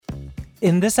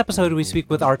In this episode, we speak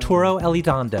with Arturo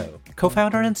Elizondo,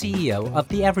 co-founder and CEO of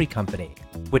The Every Company,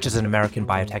 which is an American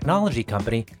biotechnology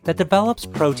company that develops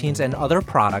proteins and other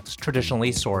products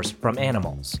traditionally sourced from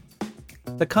animals.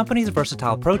 The company's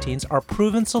versatile proteins are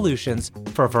proven solutions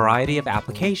for a variety of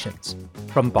applications,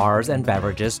 from bars and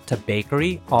beverages to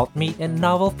bakery, alt meat, and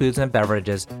novel foods and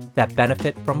beverages that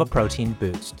benefit from a protein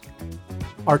boost.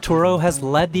 Arturo has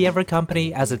led The Every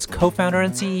Company as its co-founder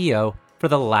and CEO for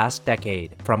the last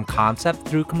decade, from concept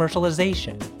through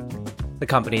commercialization. The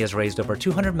company has raised over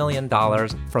 $200 million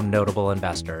from notable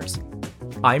investors.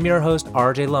 I'm your host,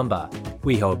 RJ Lumba.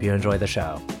 We hope you enjoy the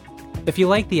show. If you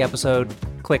like the episode,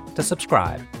 click to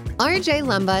subscribe. RJ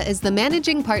Lumba is the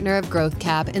managing partner of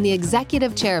GrowthCap and the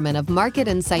executive chairman of Market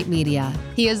Insight Media.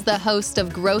 He is the host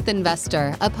of Growth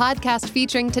Investor, a podcast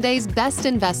featuring today's best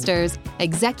investors,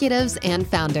 executives, and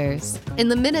founders. In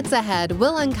the minutes ahead,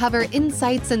 we'll uncover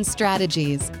insights and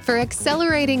strategies for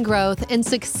accelerating growth and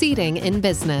succeeding in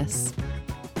business.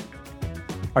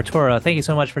 Arturo, thank you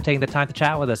so much for taking the time to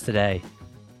chat with us today.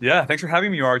 Yeah, thanks for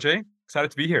having me, RJ.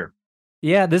 Excited to be here.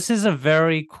 Yeah, this is a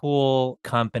very cool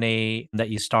company that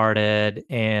you started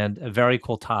and a very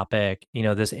cool topic. You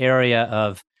know, this area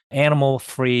of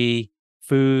animal-free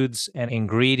foods and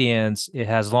ingredients, it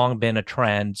has long been a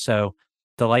trend. So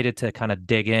delighted to kind of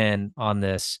dig in on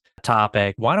this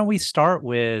topic. Why don't we start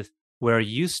with where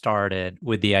you started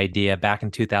with the idea back in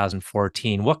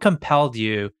 2014? What compelled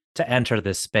you to enter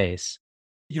this space?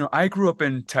 You know, I grew up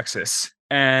in Texas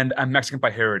and I'm Mexican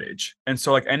by heritage. And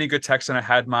so like any good Texan, I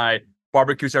had my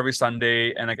barbecues every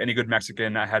Sunday, and like any good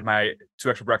Mexican, I had my 2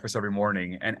 extra breakfasts every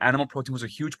morning. And animal protein was a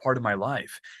huge part of my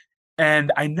life.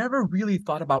 And I never really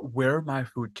thought about where my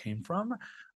food came from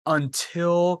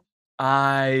until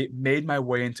I made my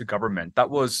way into government. That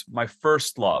was my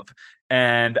first love.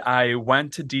 And I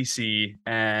went to DC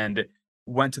and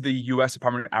went to the US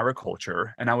Department of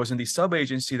Agriculture. And I was in the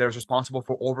sub-agency that was responsible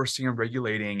for overseeing and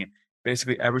regulating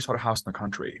basically every slaughterhouse in the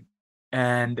country.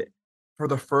 And for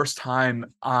the first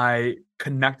time, I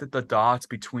connected the dots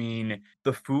between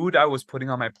the food I was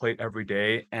putting on my plate every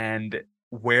day and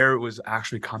where it was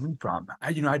actually coming from.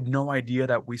 I had no idea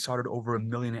that we slaughtered over 1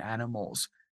 million animals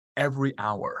every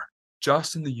hour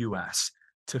just in the US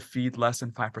to feed less than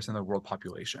 5% of the world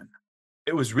population.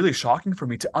 It was really shocking for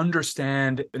me to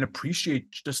understand and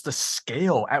appreciate just the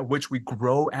scale at which we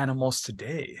grow animals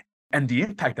today and the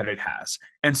impact that it has.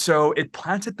 And so it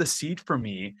planted the seed for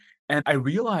me. And I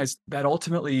realized that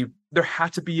ultimately there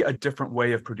had to be a different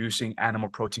way of producing animal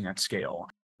protein at scale.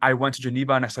 I went to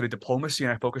Geneva and I studied diplomacy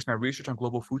and I focused my research on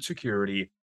global food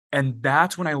security. And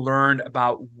that's when I learned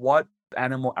about what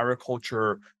animal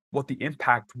agriculture, what the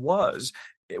impact was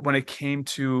when it came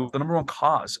to the number one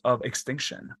cause of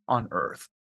extinction on Earth,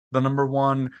 the number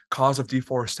one cause of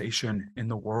deforestation in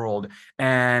the world,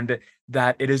 and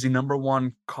that it is the number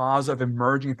one cause of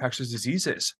emerging infectious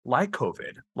diseases like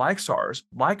COVID, like SARS,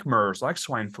 like MERS, like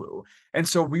swine flu. And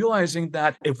so realizing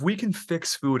that if we can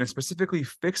fix food and specifically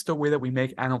fix the way that we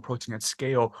make animal protein at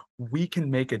scale, we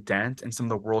can make a dent in some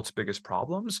of the world's biggest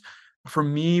problems. For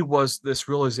me was this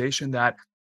realization that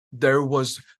there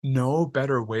was no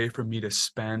better way for me to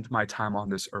spend my time on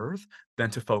this earth than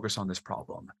to focus on this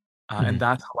problem. And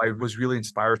that's how I was really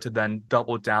inspired to then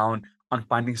double down on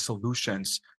finding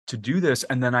solutions to do this.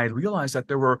 And then I realized that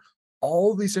there were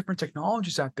all these different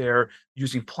technologies out there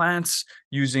using plants,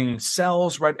 using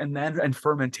cells, right? And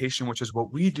fermentation, which is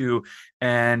what we do.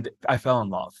 And I fell in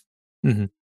love. Mm-hmm.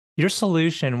 Your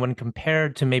solution, when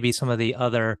compared to maybe some of the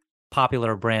other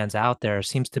popular brands out there,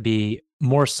 seems to be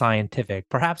more scientific,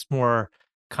 perhaps more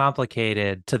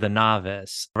complicated to the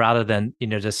novice, rather than,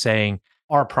 just saying,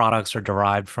 our products are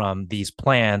derived from these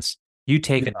plants. You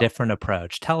take a different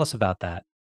approach. Tell us about that.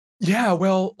 Yeah,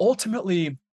 well,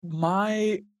 ultimately,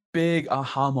 my big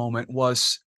aha moment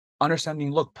was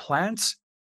understanding, look, plants,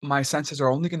 my senses are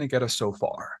only going to get us so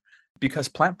far because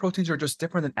plant proteins are just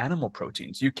different than animal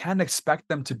proteins. You can't expect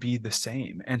them to be the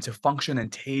same and to function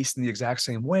and taste in the exact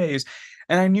same ways.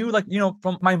 And I knew,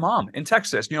 from my mom in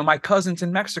Texas, my cousins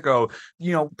in Mexico,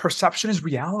 perception is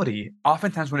reality,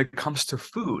 oftentimes when it comes to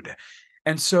food.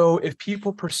 And so if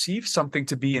people perceive something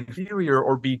to be inferior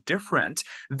or be different,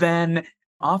 then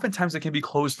oftentimes they can be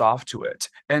closed off to it.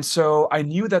 And so I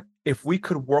knew that if we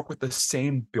could work with the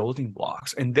same building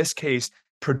blocks, in this case,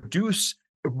 produce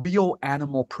real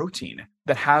animal protein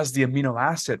that has the amino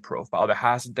acid profile, that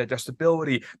has the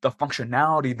digestibility, the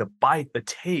functionality, the bite, the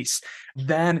taste,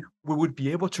 then we would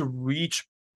be able to reach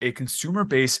a consumer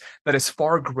base that is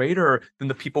far greater than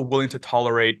the people willing to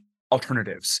tolerate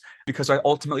alternatives, because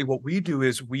ultimately what we do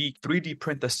is we 3D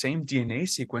print the same DNA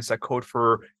sequence that code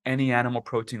for any animal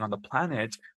protein on the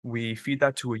planet. We feed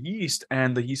that to a yeast,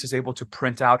 and the yeast is able to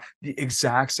print out the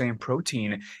exact same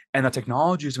protein. And the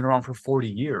technology has been around for 40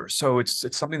 years. So it's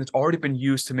something that's already been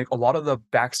used to make a lot of the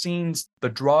vaccines, the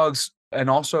drugs, and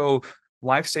also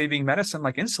life-saving medicine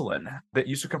like insulin that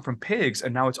used to come from pigs,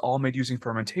 and now it's all made using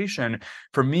fermentation.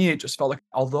 For me, it just felt like,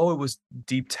 although it was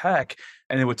deep tech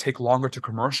and it would take longer to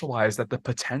commercialize, that the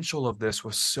potential of this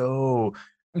was so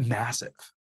massive.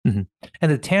 Mhm.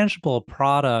 And the tangible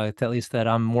product, at least that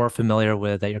I'm more familiar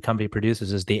with, that your company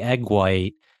produces is the egg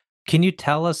white. Can you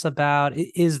tell us about,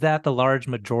 is that the large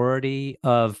majority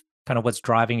of kind of what's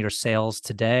driving your sales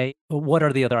today? What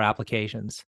are the other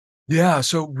applications? Yeah,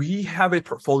 so we have a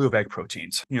portfolio of egg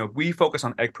proteins. We focus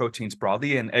on egg proteins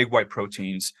broadly and egg white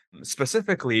proteins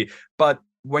specifically. But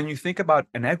when you think about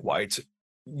an egg white,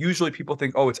 usually people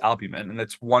think, oh, it's albumin, and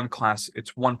it's one class,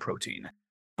 it's one protein.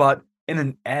 But in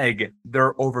an egg, there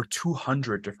are over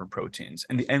 200 different proteins.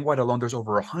 In the egg white alone, there's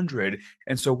over 100.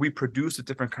 And so we produce the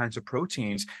different kinds of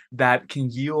proteins that can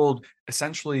yield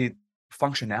essentially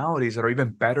functionalities that are even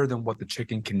better than what the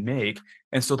chicken can make.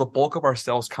 And so the bulk of our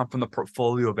sales come from the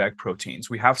portfolio of egg proteins.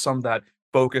 We have some that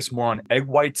focus more on egg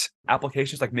white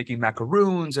applications like making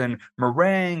macaroons and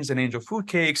meringues and angel food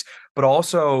cakes, but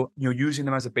also using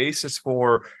them as a basis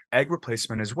for egg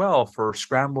replacement as well for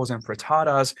scrambles and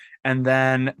frittatas. And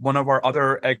then one of our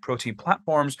other egg protein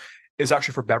platforms is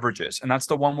actually for beverages. And that's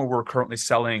the one where we're currently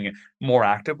selling more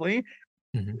actively.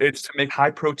 Mhm. It's to make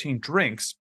high protein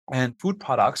drinks and food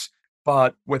products,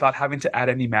 but without having to add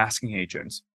any masking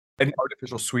agents, any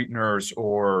artificial sweeteners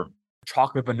or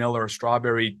chocolate, vanilla, or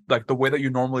strawberry. Like the way that you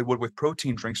normally would with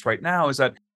protein drinks right now is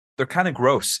that they're kind of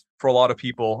gross for a lot of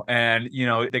people, and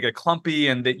they get clumpy,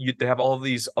 and they have all of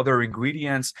these other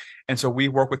ingredients. And so we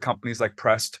work with companies like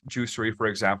Pressed Juicery, for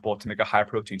example, to make a high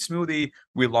protein smoothie.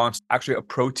 We launched actually a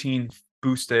protein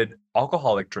boosted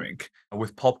alcoholic drink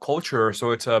with pulp culture,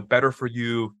 so it's a better for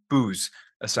you booze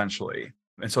essentially.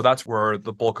 And so that's where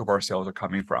the bulk of our sales are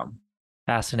coming from.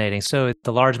 Fascinating. So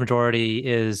the large majority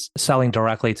is selling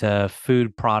directly to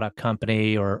food product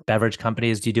company or beverage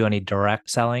companies. Do you do any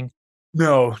direct selling?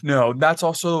 No, no, that's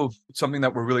also something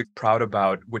that we're really proud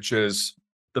about, which is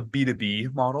the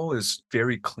B2B model is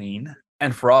very clean.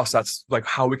 And for us, that's like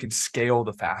how we can scale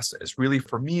the fastest. Really,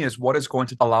 for me, is what is going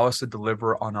to allow us to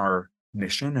deliver on our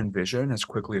mission and vision as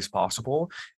quickly as possible.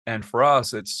 And for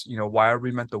us, it's, why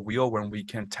reinvent the wheel when we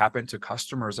can tap into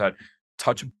customers that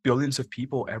touch billions of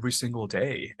people every single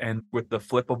day. And with the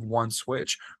flip of one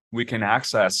switch, we can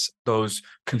access those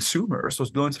consumers,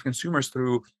 those billions of consumers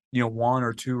through one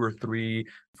or two or three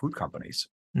food companies.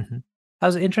 Mhm. I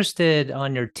was interested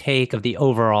on your take of the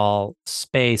overall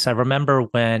space. I remember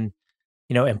when,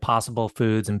 Impossible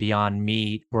Foods and Beyond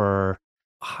Meat were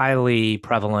highly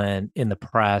prevalent in the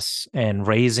press and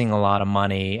raising a lot of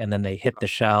money, and then they hit the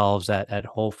shelves at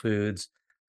Whole Foods.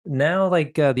 Now,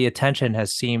 like, the attention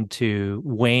has seemed to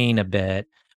wane a bit,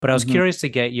 but I was Mhm. curious to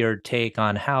get your take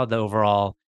on how the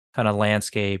overall kind of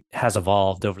landscape has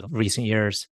evolved over the recent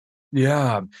years.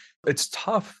 Yeah, it's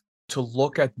tough to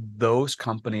look at those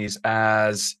companies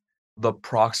as the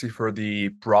proxy for the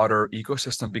broader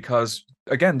ecosystem because,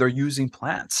 again, they're using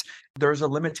plants. There's a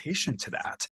limitation to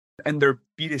that. And they're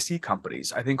B2C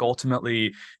companies. I think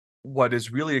ultimately what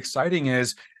is really exciting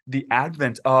is the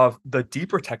advent of the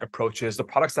deeper tech approaches, the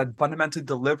products that fundamentally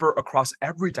deliver across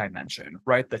every dimension,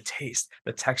 right? The taste,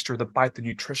 the texture, the bite, the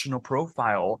nutritional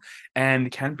profile,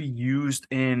 and can be used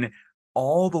in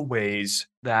all the ways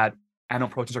that animal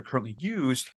proteins are currently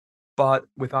used, but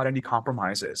without any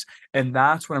compromises. And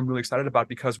that's what I'm really excited about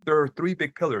because there are three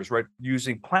big pillars, right?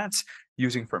 Using plants,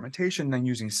 using fermentation, and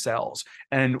using cells.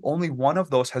 And only one of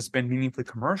those has been meaningfully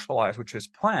commercialized, which is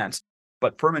plants.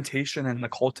 But fermentation and the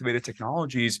cultivated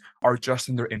technologies are just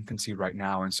in their infancy right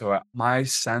now. And so my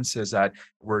sense is that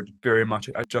we're very much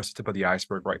at just the tip of the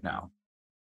iceberg right now.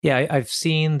 Yeah, I've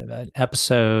seen an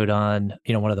episode on,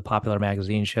 one of the popular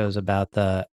magazine shows about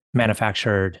the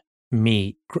manufactured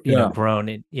meat, Yeah. grown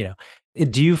in,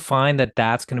 do you find that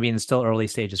that's going to be in still early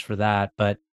stages for that?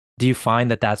 But do you find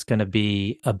that that's going to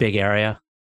be a big area?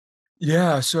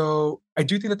 Yeah, so I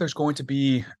do think that there's going to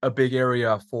be a big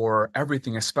area for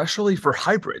everything, especially for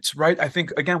hybrids, right? I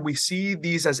think, again, we see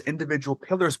these as individual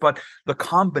pillars, but the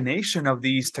combination of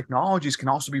these technologies can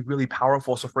also be really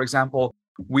powerful. So, for example,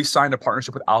 We signed a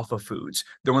partnership with Alpha Foods.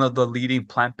 They're one of the leading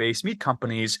plant-based meat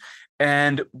companies.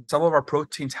 And some of our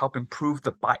proteins help improve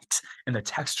the bite and the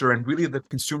texture and really the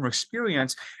consumer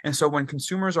experience. And so when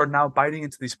consumers are now biting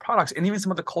into these products, and even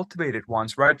some of the cultivated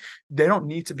ones, right, they don't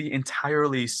need to be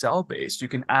entirely cell-based. You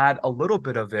can add a little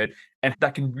bit of it, and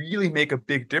that can really make a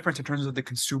big difference in terms of the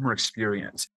consumer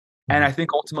experience. And I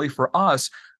think ultimately for us,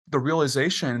 the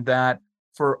realization that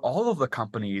for all of the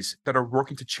companies that are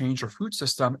working to change our food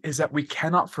system is that we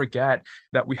cannot forget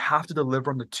that we have to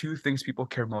deliver on the two things people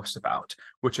care most about,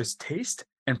 which is taste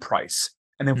and price.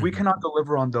 And if we Mhm. cannot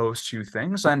deliver on those two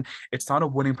things, then it's not a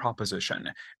winning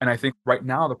proposition. And I think right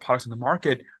now, the products in the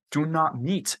market do not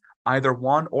meet either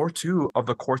one or two of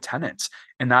the core tenets.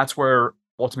 And that's where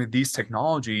ultimately these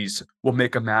technologies will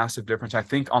make a massive difference, I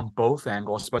think, on both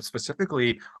angles, but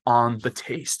specifically on the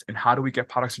taste and how do we get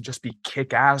products to just be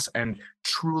kick ass and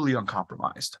truly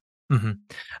uncompromised. Mhm.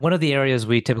 One of the areas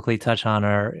we typically touch on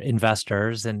are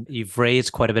investors, and you've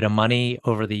raised quite a bit of money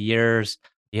over the years.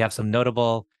 You have some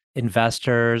notable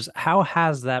investors. How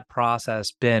has that process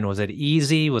been? Was it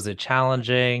easy? Was it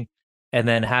challenging? And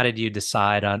then how did you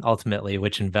decide on ultimately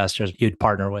which investors you'd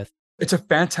partner with? It's a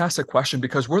fantastic question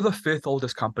because we're the fifth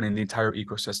oldest company in the entire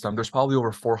ecosystem. There's probably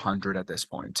over 400 at this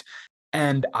point.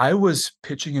 And I was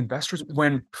pitching investors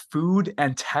when food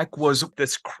and tech was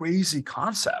this crazy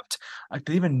concept. I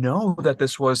didn't even know that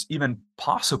this was even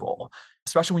possible,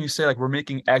 especially when you say, like, we're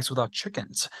making eggs without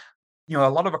chickens. A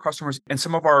lot of our customers and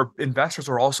some of our investors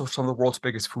are also some of the world's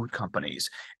biggest food companies.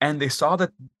 And they saw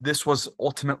that this was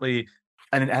ultimately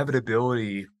an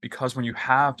inevitability because when you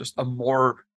have just a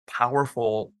more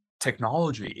powerful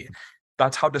technology,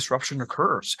 that's how disruption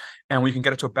occurs. And we can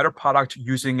get it to a better product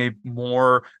using a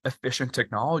more efficient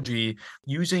technology,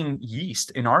 using yeast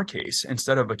in our case,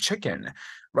 instead of a chicken,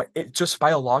 right? It just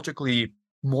biologically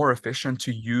more efficient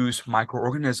to use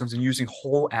microorganisms and using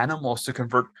whole animals to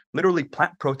convert literally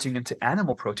plant protein into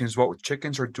animal proteins. What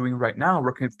chickens are doing right now,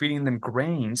 we're feeding them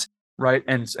grains, right,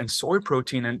 and soy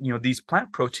protein and these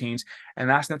plant proteins,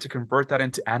 and asking them to convert that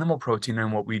into animal protein.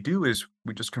 And what we do is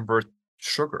we just convert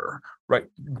sugar, right,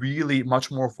 really much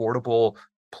more affordable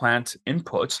plant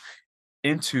inputs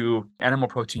into animal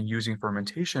protein using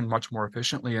fermentation much more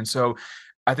efficiently. And so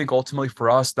I think ultimately for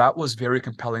us, that was very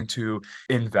compelling to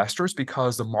investors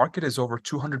because the market is over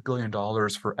 $200 billion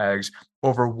for eggs.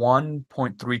 Over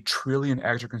 1.3 trillion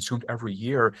eggs are consumed every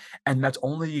year. And that's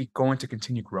only going to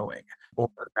continue growing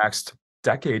over the next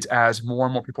decades as more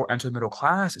and more people enter the middle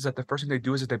class. Is that the first thing they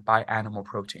do is that they buy animal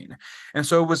protein. And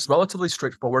so it was relatively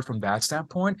straightforward from that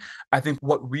standpoint. I think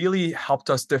what really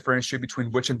helped us differentiate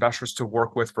between which investors to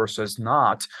work with versus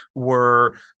not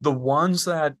were the ones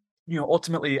that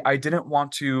ultimately, I didn't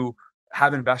want to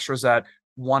have investors that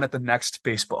wanted the next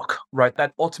Facebook, right?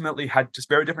 That ultimately had just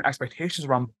very different expectations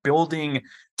around building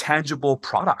tangible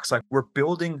products. Like we're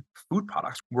building food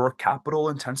products. We're a capital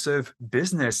intensive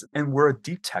business and we're a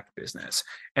deep tech business.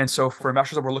 And so for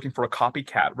investors that were looking for a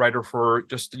copycat, right? Or for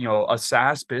just, a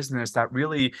SaaS business that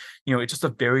really, it's just a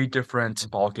very different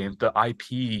ballgame. The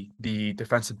IP, the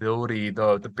defensibility,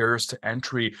 the barriers to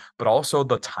entry, but also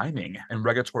the timing and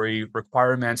regulatory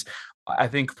requirements. I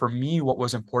think for me, what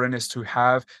was important is to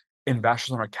have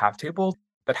investors on our cap table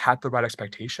that had the right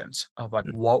expectations of like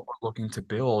what we're looking to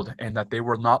build and that they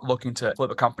were not looking to flip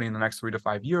a company in the next 3 to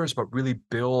 5 years, but really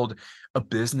build a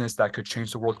business that could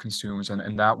change the world consumes.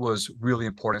 And that was really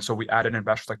important. So we added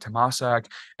investors like Temasek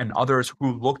and others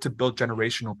who look to build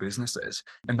generational businesses.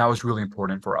 And that was really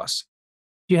important for us.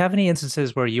 Do you have any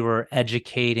instances where you were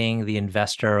educating the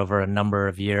investor over a number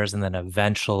of years and then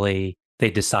eventually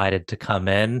they decided to come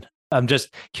in? I'm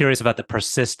just curious about the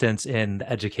persistence in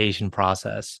the education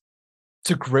process.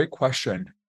 It's a great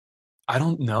question. I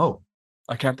don't know.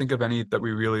 I can't think of any that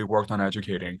we really worked on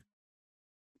educating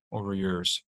over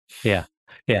years. Yeah.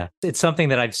 Yeah. It's something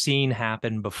that I've seen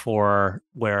happen before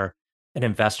where an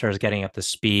investor is getting up to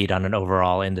speed on an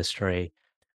overall industry,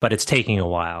 but it's taking a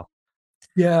while.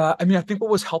 Yeah, I mean, I think what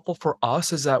was helpful for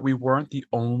us is that we weren't the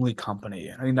only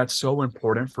company. I mean, that's so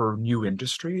important for new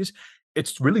industries.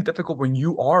 It's really difficult when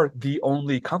you are the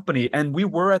only company. And we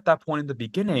were at that point in the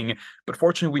beginning, but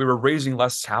fortunately, we were raising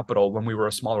less capital when we were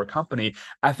a smaller company.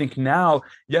 I think now,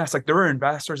 yes, like there were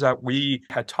investors that we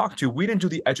had talked to. We didn't do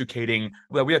the educating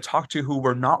that we had talked to who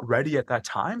were not ready at that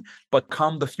time, but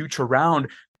come the future round,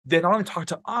 they not only talk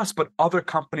to us, but other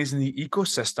companies in the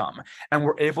ecosystem, and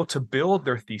were able to build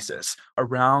their thesis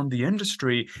around the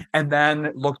industry and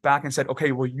then look back and said,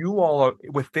 okay, well, you all are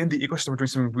within the ecosystem are doing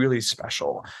something really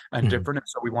special and Mhm. different. And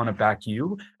so we want to back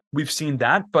you. We've seen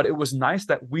that, but it was nice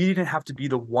that we didn't have to be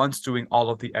the ones doing all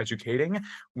of the educating.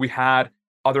 We had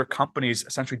other companies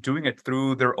essentially doing it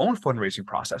through their own fundraising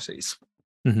processes.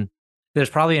 Mhm. There's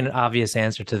probably an obvious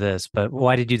answer to this, but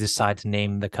why did you decide to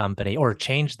name the company or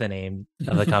change the name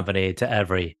of the company to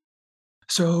Every?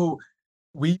 So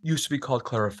we used to be called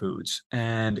Clara Foods,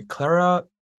 and Clara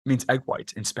means egg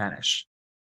white in Spanish.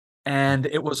 And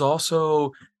it was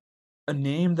also a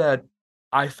name that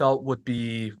I felt would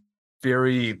be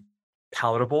very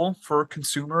palatable for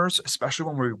consumers, especially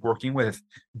when we're working with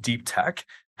deep tech.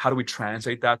 How do we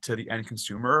translate that to the end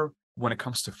consumer when it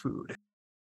comes to food?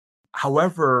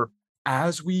 However,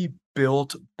 as we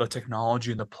built the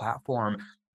technology and the platform,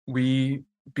 we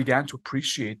began to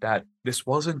appreciate that this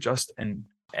wasn't just an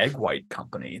egg white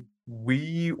company.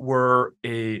 We were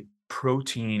a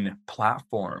protein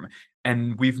platform,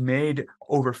 and we've made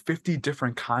over 50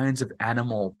 different kinds of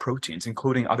animal proteins,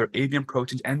 including other avian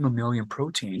proteins and mammalian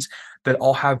proteins that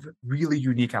all have really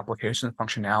unique applications and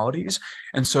functionalities.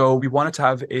 And so we wanted to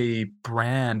have a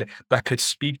brand that could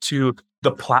speak to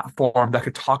the platform, that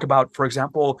could talk about, for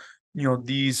example,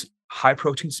 these high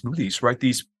protein smoothies, right?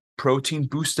 These protein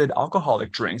boosted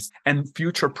alcoholic drinks and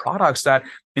future products that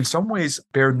in some ways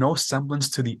bear no semblance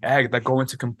to the egg, that go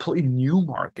into completely new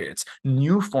markets,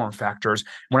 new form factors.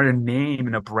 Wanted a name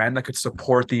and a brand that could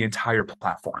support the entire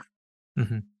platform.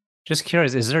 Mhm. Just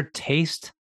curious, is there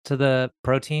taste to the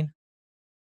protein?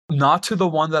 Not to the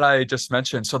one that I just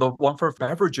mentioned. So the one for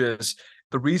beverages,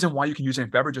 the reason why you can use it in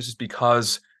beverages is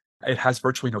because it has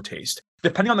virtually no taste.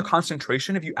 Depending on the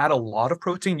concentration, if you add a lot of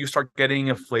protein, you start getting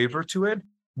a flavor to it,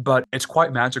 but it's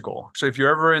quite magical. So if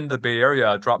you're ever in the Bay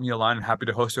Area, drop me a line. I'm happy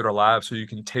to host you at our lab so you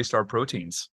can taste our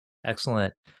proteins.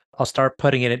 Excellent. I'll start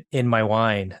putting it in my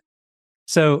wine.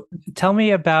 So tell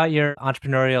me about your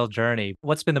entrepreneurial journey.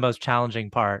 What's been the most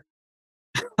challenging part?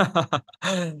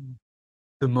 The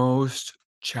most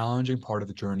challenging part of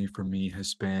the journey for me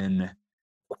has been,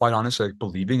 quite honestly, like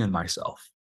believing in myself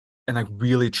and like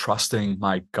really trusting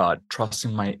my gut,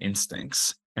 trusting my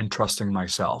instincts, and trusting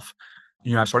myself.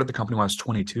 I started the company when I was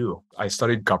 22. I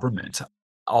studied government.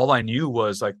 All I knew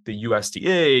was like the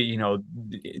USDA,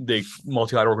 the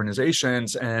multilateral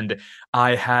organizations, and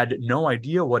I had no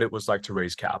idea what it was like to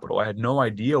raise capital. I had no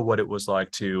idea what it was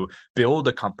like to build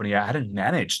a company. I hadn't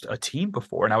managed a team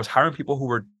before, and I was hiring people who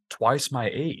were twice my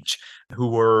age, who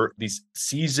were these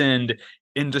seasoned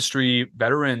industry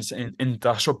veterans in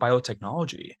industrial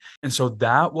biotechnology. And so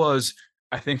that was,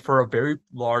 I think, for a very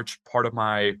large part of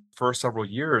my first several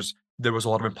years, there was a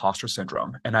lot of imposter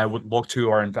syndrome. And I would look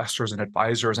to our investors and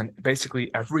advisors and basically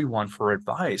everyone for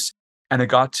advice. And it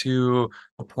got to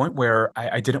a point where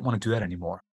I didn't want to do that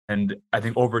anymore. And I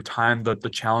think over time, the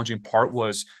challenging part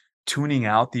was tuning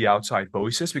out the outside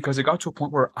voices, because it got to a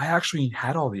point where I actually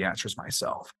had all the answers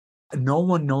myself. No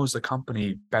one knows the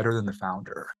company better than the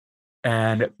founder.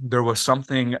 And there was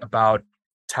something about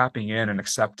tapping in and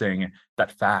accepting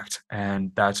that fact.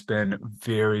 And that's been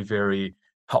very, very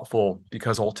helpful,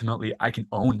 because ultimately I can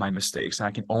own my mistakes and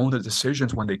I can own the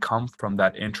decisions when they come from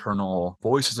that internal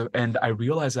voices. And I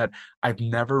realize that I've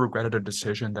never regretted a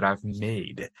decision that I've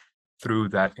made through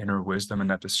that inner wisdom and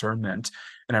that discernment.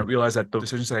 And I realized that the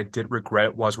decisions that I did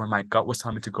regret was when my gut was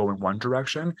telling me to go in one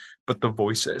direction, but the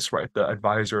voices, right, the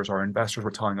advisors, our investors, were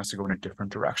telling us to go in a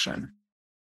different direction.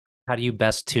 How do you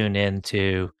best tune in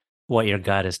to what your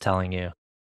gut is telling you?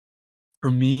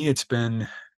 For me, it's been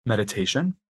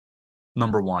meditation,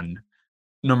 number one.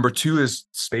 Number two is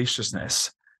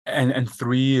spaciousness. And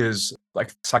three is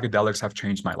like psychedelics have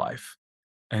changed my life.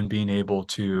 And being able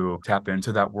to tap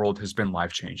into that world has been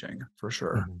life changing for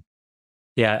sure. Mhm.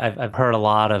 Yeah, I've heard a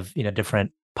lot of,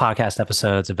 different podcast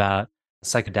episodes about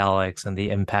psychedelics and the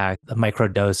impact, the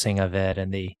microdosing of it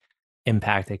and the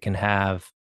impact it can have.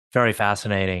 Very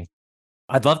fascinating.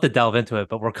 I'd love to delve into it,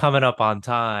 but we're coming up on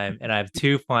time and I have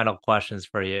two final questions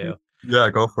for you. Yeah,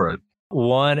 go for it.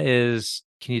 One is,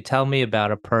 can you tell me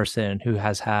about a person who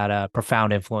has had a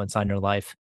profound influence on your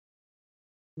life?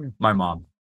 My mom.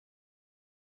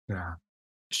 Yeah.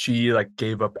 She like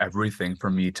gave up everything for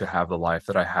me to have the life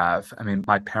that I have. I mean,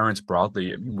 my parents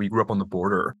broadly, I mean, we grew up on the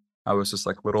border. I was this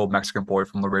like little Mexican boy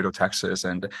from Laredo, Texas.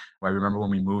 And I remember when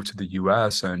we moved to the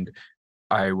US, and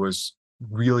I was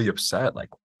really upset, like,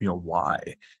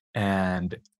 why?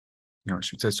 And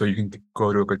she said, so you can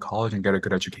go to a good college and get a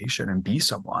good education and be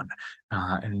someone,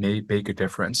 and make a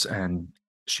difference. And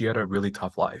she had a really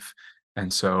tough life.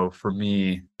 And so for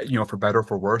me, for better or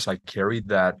for worse, I carried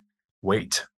that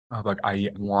weight of like, I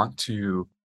want to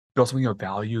build something of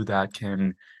value that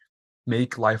can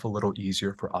make life a little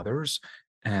easier for others,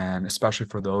 and especially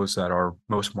for those that are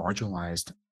most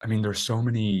marginalized. I mean, there's so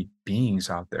many beings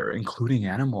out there, including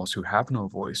animals, who have no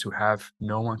voice, who have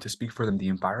no one to speak for them, the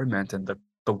environment and the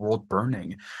the world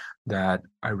burning, that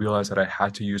I realized that I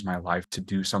had to use my life to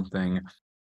do something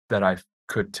that I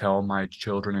could tell my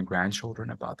children and grandchildren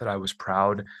about, that I was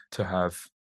proud to have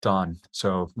done.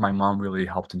 So my mom really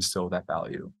helped instill that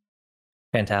value.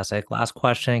 Fantastic. Last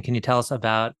question. Can you tell us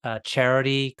about a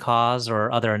charity, cause,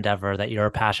 or other endeavor that you're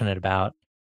passionate about?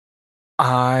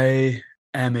 I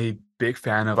am a big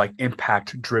fan of like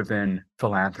impact driven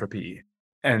philanthropy,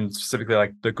 and specifically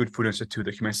like the Good Food Institute,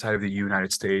 the Humane Society of the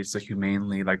United States, the Humane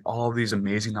League, like all of these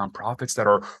amazing nonprofits that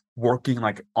are working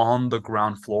like on the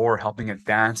ground floor, helping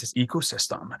advance this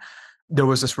ecosystem. There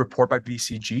was this report by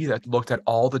BCG that looked at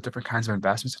all the different kinds of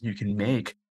investments that you can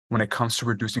make when it comes to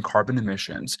reducing carbon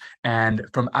emissions. And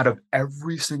from out of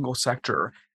every single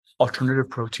sector, alternative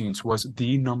proteins was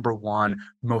the number one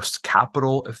most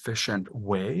capital efficient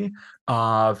way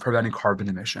of preventing carbon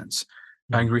emissions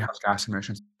and Mm, greenhouse gas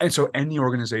emissions. And so any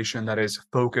organization that is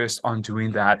focused on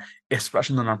doing that,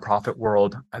 especially in the nonprofit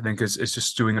world, I think is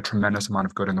just doing a tremendous amount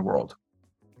of good in the world.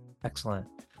 excellent.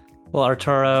 Well,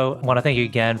 Arturo, I want to thank you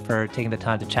again for taking the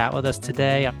time to chat with us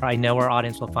today. I know our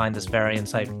audience will find this very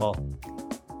insightful.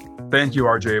 Thank you,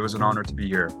 RJ. It was an honor to be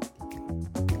here.